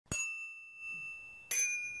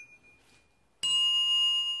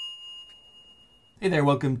Hey there,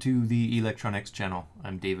 welcome to the Electronics channel.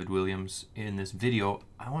 I'm David Williams. In this video,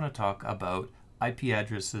 I want to talk about IP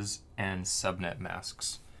addresses and subnet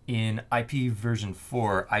masks. In IP version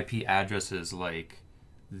 4, IP addresses like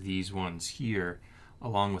these ones here,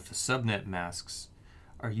 along with the subnet masks,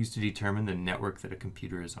 are used to determine the network that a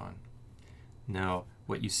computer is on. Now,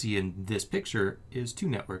 what you see in this picture is two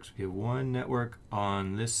networks. We have one network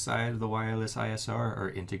on this side of the wireless ISR,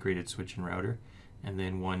 or integrated switch and router, and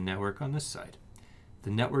then one network on this side. The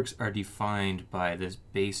networks are defined by this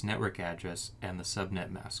base network address and the subnet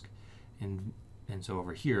mask. And so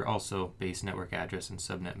over here also base network address and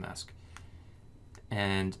subnet mask.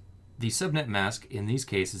 And the subnet mask in these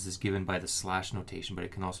cases is given by the slash notation, but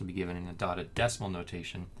it can also be given in a dotted decimal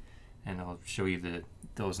notation. And I'll show you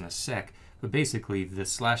those in a sec. But basically the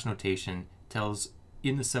slash notation tells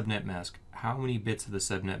in the subnet mask how many bits of the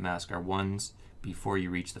subnet mask are ones before you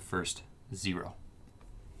reach the first 0.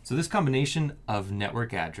 So this combination of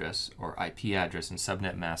network address, or IP address, and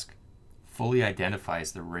subnet mask fully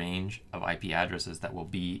identifies the range of IP addresses that will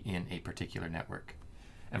be in a particular network.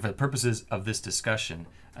 And for the purposes of this discussion,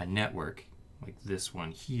 a network, like this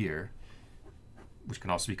one here, which can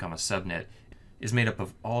also become a subnet, is made up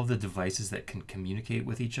of all the devices that can communicate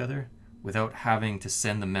with each other without having to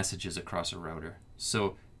send the messages across a router.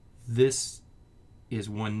 So this is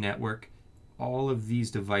one network. All of these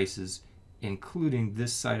devices, including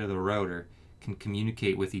this side of the router, can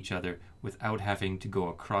communicate with each other without having to go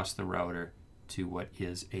across the router to what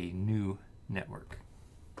is a new network.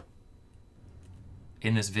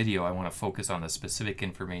 In this video, I want to focus on the specific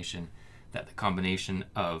information that the combination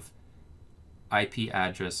of IP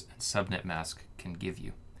address and subnet mask can give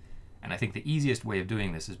you. And I think the easiest way of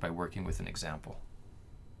doing this is by working with an example.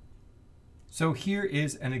 So here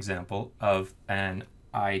is an example of an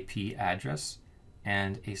IP address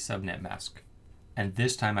and a subnet mask. And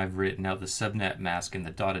this time I've written out the subnet mask in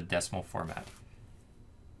the dotted decimal format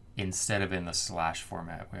instead of in the slash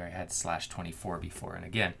format where I had /24 before. And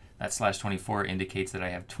again, that /24 indicates that I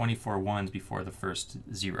have 24 ones before the first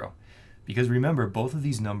 0. Because remember, both of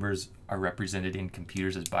these numbers are represented in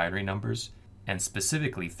computers as binary numbers, and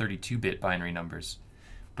specifically 32-bit binary numbers.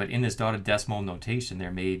 But in this dotted decimal notation,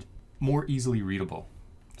 they're made more easily readable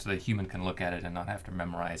so that a human can look at it and not have to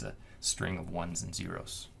memorize a string of ones and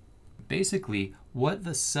zeros. Basically, what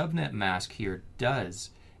the subnet mask here does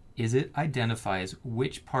is it identifies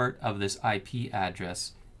which part of this IP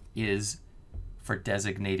address is for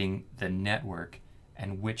designating the network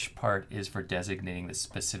and which part is for designating the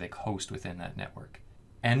specific host within that network.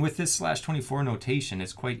 And with this /24 notation,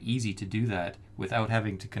 it's quite easy to do that without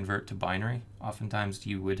having to convert to binary. Oftentimes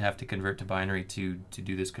you would have to convert to binary to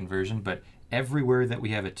do this conversion, but everywhere that we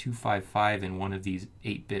have a 255 in one of these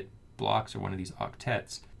 8-bit blocks or one of these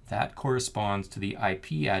octets, that corresponds to the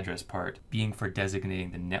IP address part being for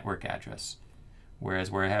designating the network address.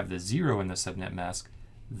 Whereas where I have the 0 in the subnet mask,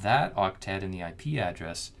 that octet in the IP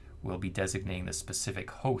address will be designating the specific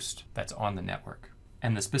host that's on the network.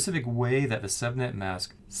 And the specific way that the subnet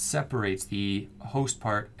mask separates the host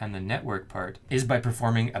part and the network part is by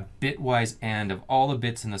performing a bitwise AND of all the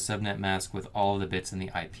bits in the subnet mask with all of the bits in the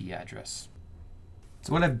IP address.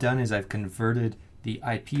 So what I've done is I've converted the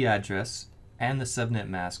IP address and the subnet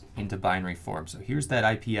mask into binary form. So here's that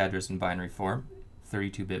IP address in binary form,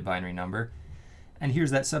 32-bit binary number, and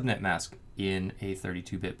here's that subnet mask in a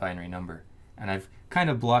 32-bit binary number. And I've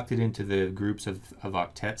kind of blocked it into the groups of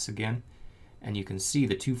octets again. And you can see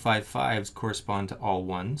the 255s correspond to all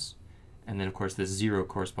ones. And then of course the 0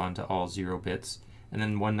 correspond to all 0 bits. And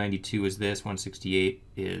then 192 is this, 168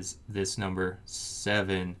 is this number,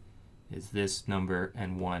 7 is this number,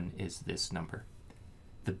 and 1 is this number.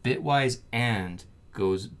 The bitwise AND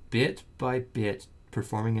goes bit by bit,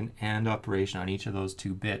 performing an AND operation on each of those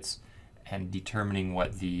 2 bits and determining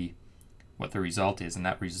what the result is. And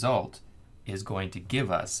that result is going to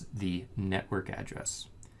give us the network address.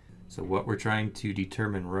 So what we're trying to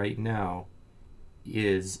determine right now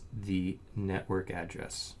is the network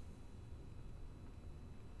address.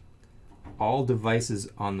 All devices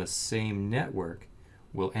on the same network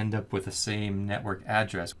will end up with the same network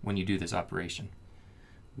address when you do this operation.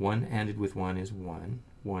 1 ANDed with 1 is 1,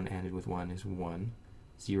 1 ANDed with 1 is 1,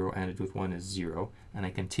 0 ANDed with 1 is 0, and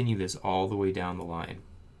I continue this all the way down the line.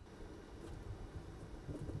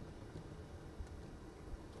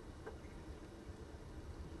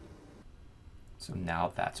 So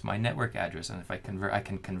now that's my network address, and if I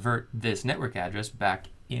can convert this network address back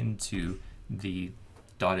into the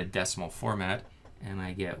dotted decimal format, and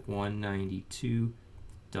I get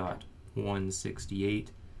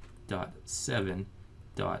 192.168.7.0.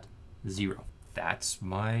 That's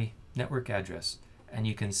my network address. And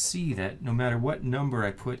you can see that no matter what number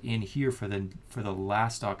I put in here for the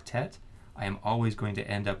last octet, I am always going to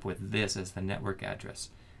end up with this as the network address.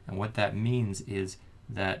 And what that means is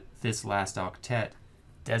that this last octet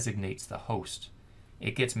designates the host.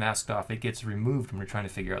 It gets masked off, it gets removed when we're trying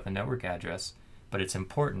to figure out the network address, but it's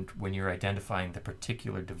important when you're identifying the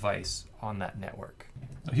particular device on that network.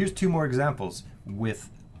 So here's two more examples with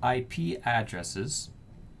IP addresses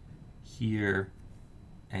here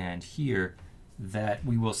and here that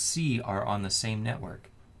we will see are on the same network.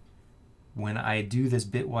 When I do this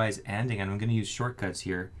bitwise ANDing, and I'm going to use shortcuts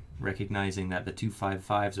here, recognizing that the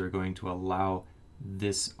 255s are going to allow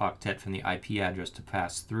this octet from the IP address to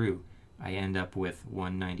pass through, I end up with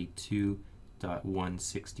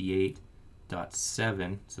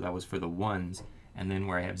 192.168.7, so that was for the ones, and then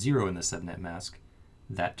where I have 0 in the subnet mask,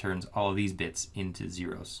 that turns all of these bits into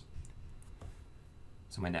zeros.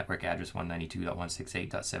 So my network address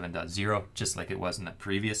 192.168.7.0, just like it was in that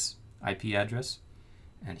previous IP address.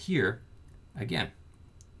 And here, again,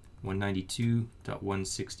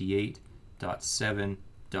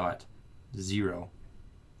 192.168.7.0.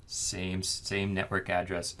 Same network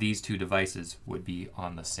address. These two devices would be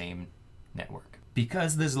on the same network.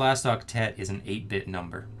 Because this last octet is an 8-bit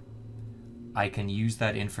number, I can use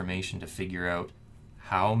that information to figure out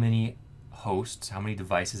how many hosts, how many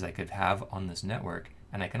devices I could have on this network,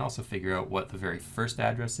 and I can also figure out what the very first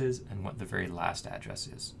address is and what the very last address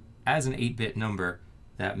is. As an 8-bit number,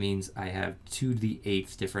 that means I have 2 to the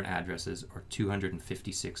 8th different addresses, or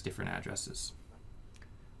 256 different addresses.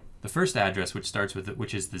 The first address, which starts with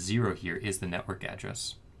which is the 0 here, is the network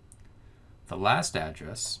address. The last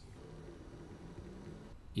address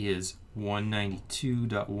is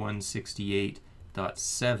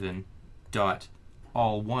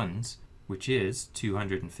 192.168.7.all-ones, which is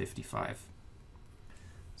 255.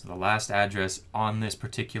 So the last address on this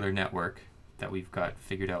particular network that we've got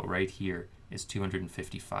figured out right here is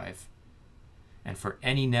 255. And for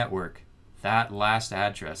any network, that last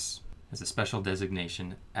address has a special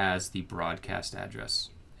designation as the broadcast address.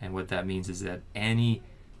 And what that means is that any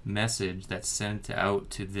message that's sent out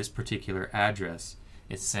to this particular address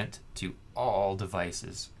is sent to all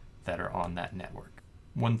devices that are on that network.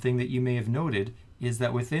 One thing that you may have noted is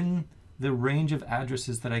that within the range of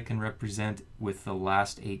addresses that I can represent with the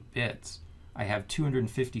last 8 bits, I have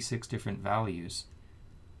 256 different values.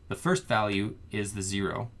 The first value is the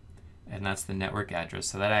 0, and that's the network address,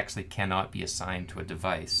 so that actually cannot be assigned to a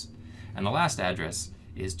device. And the last address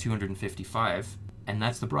is 255, and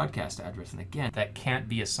that's the broadcast address. And again, that can't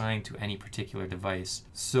be assigned to any particular device.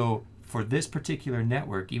 So for this particular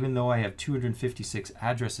network, even though I have 256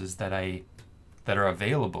 addresses that are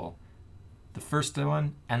available, the first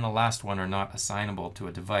one and the last one are not assignable to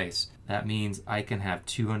a device. That means I can have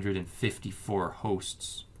 254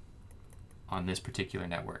 hosts on this particular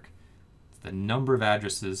network. It's the number of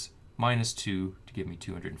addresses minus 2 to give me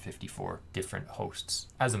 254 different hosts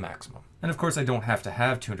as a maximum. And of course, I don't have to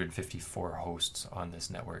have 254 hosts on this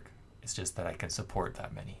network. It's just that I can support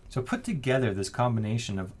that many. So put together, this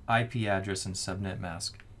combination of IP address and subnet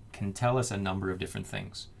mask can tell us a number of different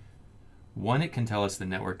things. One, it can tell us the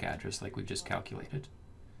network address like we just calculated.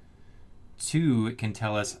 2, it can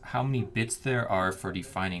tell us how many bits there are for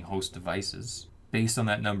defining host devices. Based on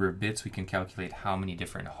that number of bits, we can calculate how many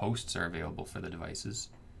different hosts are available for the devices.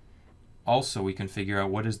 Also, we can figure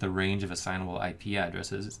out what is the range of assignable IP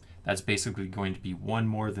addresses. That's basically going to be 1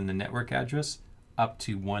 more than the network address, up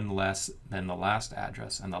to 1 less than the last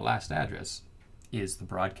address. And the last address is the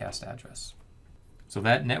broadcast address. So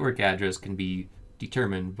that network address can be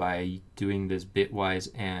determined by doing this bitwise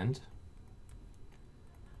AND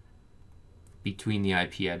between the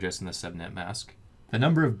IP address and the subnet mask. The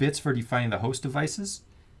number of bits for defining the host devices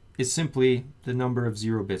is simply the number of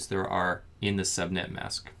 0 bits there are in the subnet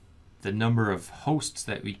mask. The number of hosts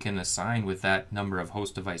that we can assign with that number of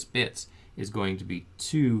host device bits is going to be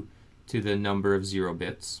 2 to the number of 0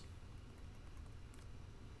 bits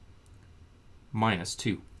minus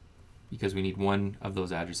 2. Because we need 1 of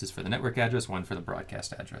those addresses for the network address, 1 for the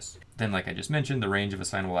broadcast address. Then, like I just mentioned, the range of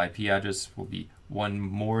assignable IP address will be 1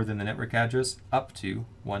 more than the network address, up to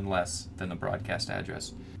 1 less than the broadcast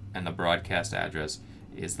address. And the broadcast address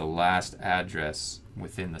is the last address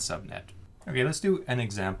within the subnet. Okay, let's do an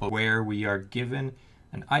example where we are given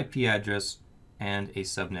an IP address and a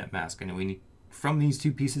subnet mask. And from these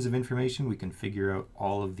 2 pieces of information, we can figure out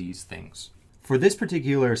all of these things. For this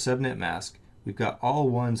particular subnet mask, we've got all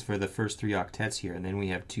 1s for the first 3 octets here, and then we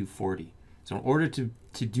have 240. So in order to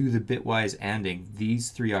do the bitwise ANDing, these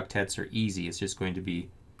 3 octets are easy. It's just going to be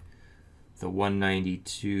the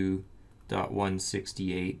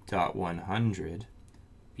 192.168.100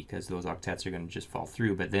 because those octets are going to just fall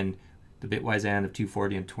through. But then the bitwise AND of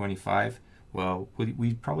 240 and 25, well,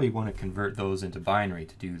 we probably want to convert those into binary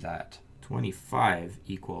to do that. 25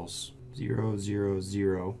 equals 0, 0,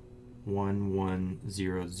 0, 1, 1,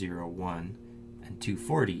 0, 0, 1, and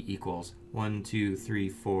 240 equals 1, 2, 3,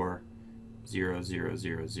 4, 0, 0,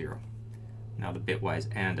 0, 0. Now the bitwise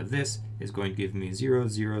AND of this is going to give me 0,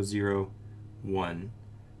 0, 0, 1,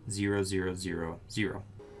 0, 0, 0, 0.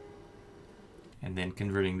 And then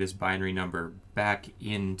converting this binary number back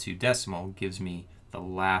into decimal gives me the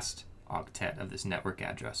last octet of this network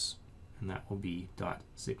address, and that will be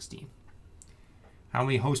 .16. How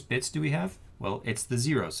many host bits do we have? Well, it's the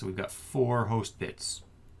zeros, so we've got 4 host bits.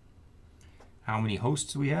 How many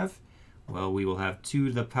hosts do we have? Well, we will have 2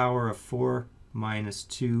 to the power of 4 minus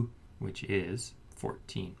 2, which is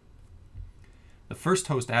 14. The first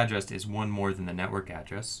host address is one more than the network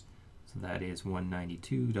address, so that is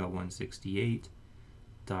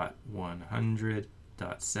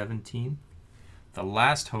 192.168.100.17. The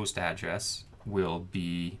last host address will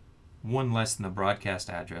be one less than the broadcast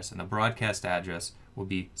address, and the broadcast address will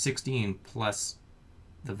be 16 plus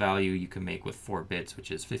the value you can make with 4 bits,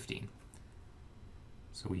 which is 15.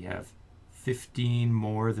 So we have 15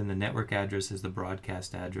 more than the network address is the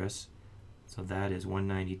broadcast address. So that is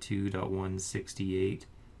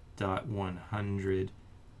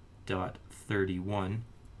 192.168.100.31,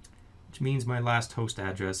 which means my last host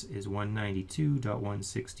address is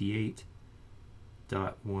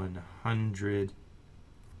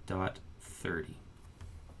 192.168.100.30.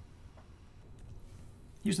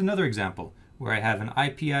 Here's another example where I have an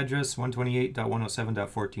IP address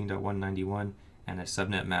 128.107.14.191 and a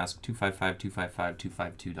subnet mask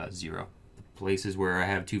 255.255.252.0. The places where I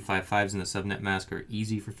have 255s in the subnet mask are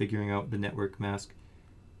easy for figuring out the network mask.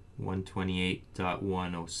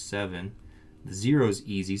 128.107. The 0 is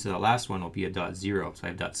easy, so the last one will be a .0. So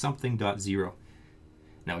I have .something.0.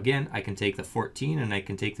 Now again, I can take the 14 and I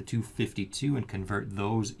can take the 252 and convert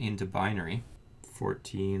those into binary.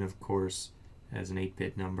 14, of course, as an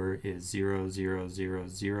 8-bit number is 0, 0, 0,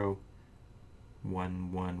 0,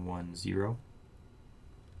 1, 1, 1, 0.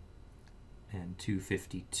 And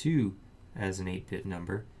 252 as an 8-bit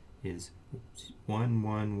number is 1,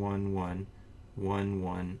 1, 1, 1, 1,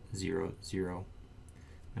 1, 0, 0.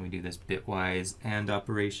 And we do this bitwise AND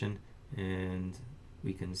operation, and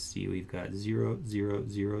we can see we've got 0, 0,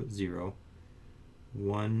 0, 0,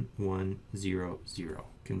 1, 1, 0, 0.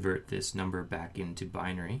 Convert this number back into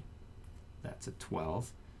binary. That's a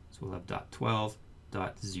 12. So we'll have .12,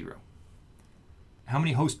 .0. How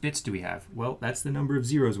many host bits do we have? Well, that's the number of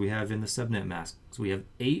zeros we have in the subnet mask. So we have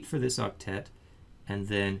 8 for this octet, and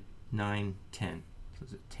then 9, 10. So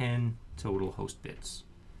it's 10 total host bits.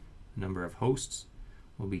 The number of hosts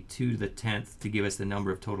will be 2 to the 10th to give us the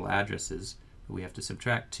number of total addresses. But we have to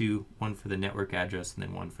subtract 2, one for the network address and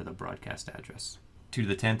then one for the broadcast address. 2 to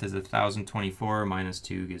the 10th is 1024, minus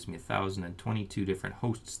 2 gives me 1022 different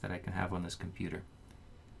hosts that I can have on this computer.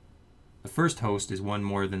 The first host is one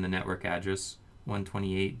more than the network address,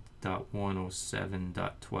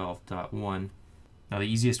 128.107.12.1. Now the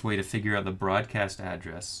easiest way to figure out the broadcast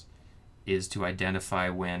address is to identify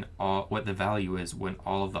what the value is when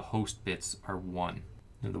all of the host bits are 1.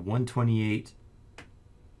 Now the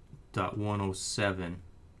 128.107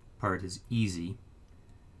 part is easy.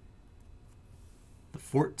 The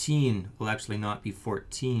 14 will actually not be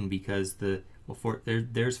 14 because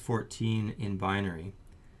there's 14 in binary,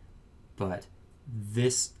 but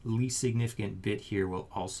this least significant bit here will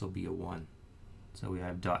also be a 1. So we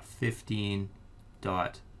have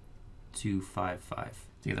 .15.255.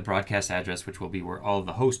 To get the broadcast address, which will be where all of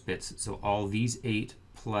the host bits, so all these 8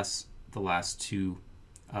 plus the last 2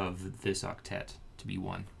 of this octet to be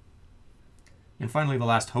 1. And finally, the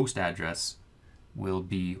last host address will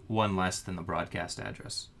be 1 less than the broadcast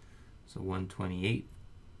address. So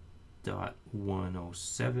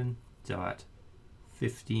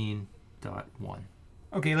 128.107.15.1.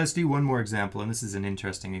 Okay, let's do one more example, and this is an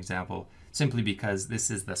interesting example simply because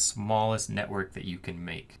this is the smallest network that you can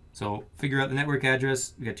make. So figure out the network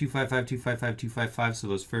address. We got 255, 255, 255, so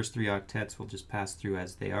those first 3 octets will just pass through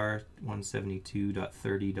as they are,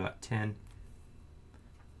 172.30.10.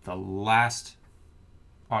 The last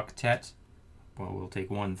octet, well, we'll take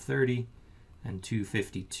 130 and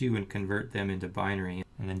 252 and convert them into binary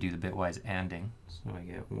and then do the bitwise ANDing. So I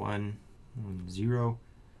get 1, 1, 0,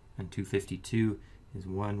 and 252 is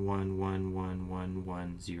 1, 1, 1, 1, 1,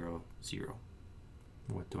 1, 0, 0.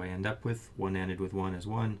 What do I end up with? 1 ANDed with 1 is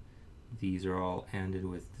 1. These are all ANDed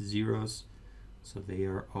with zeros, so they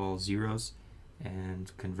are all zeros.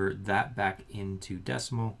 And convert that back into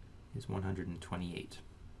decimal is 128.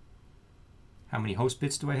 How many host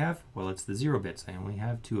bits do I have? Well, it's the 0 bits. I only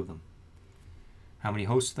have 2 of them. How many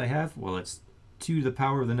hosts do I have? Well, it's 2 to the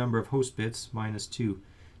power of the number of host bits minus 2.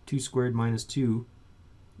 2 squared minus 2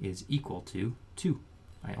 is equal to 2.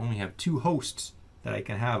 I only have 2 hosts that I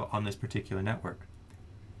can have on this particular network.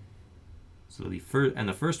 So the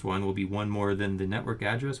first one will be one more than the network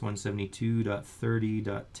address,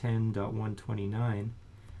 172.30.10.129.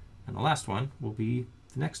 And the last one will be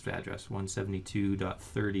the next address,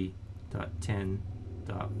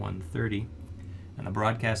 172.30.10.130. And the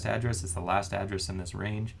broadcast address is the last address in this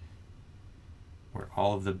range, where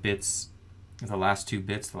all of the bits, the last 2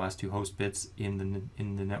 bits, the last 2 host bits in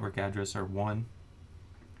the network address are 1.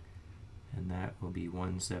 And that will be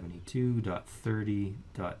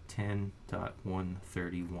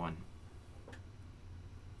 172.30.10.131.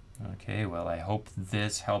 Okay, well, I hope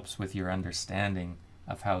this helps with your understanding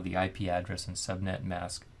of how the IP address and subnet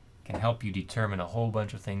mask can help you determine a whole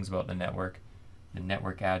bunch of things about the network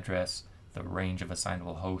address, the range of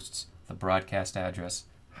assignable hosts, the broadcast address,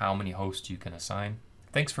 how many hosts you can assign.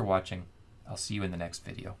 Thanks for watching. I'll see you in the next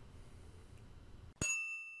video.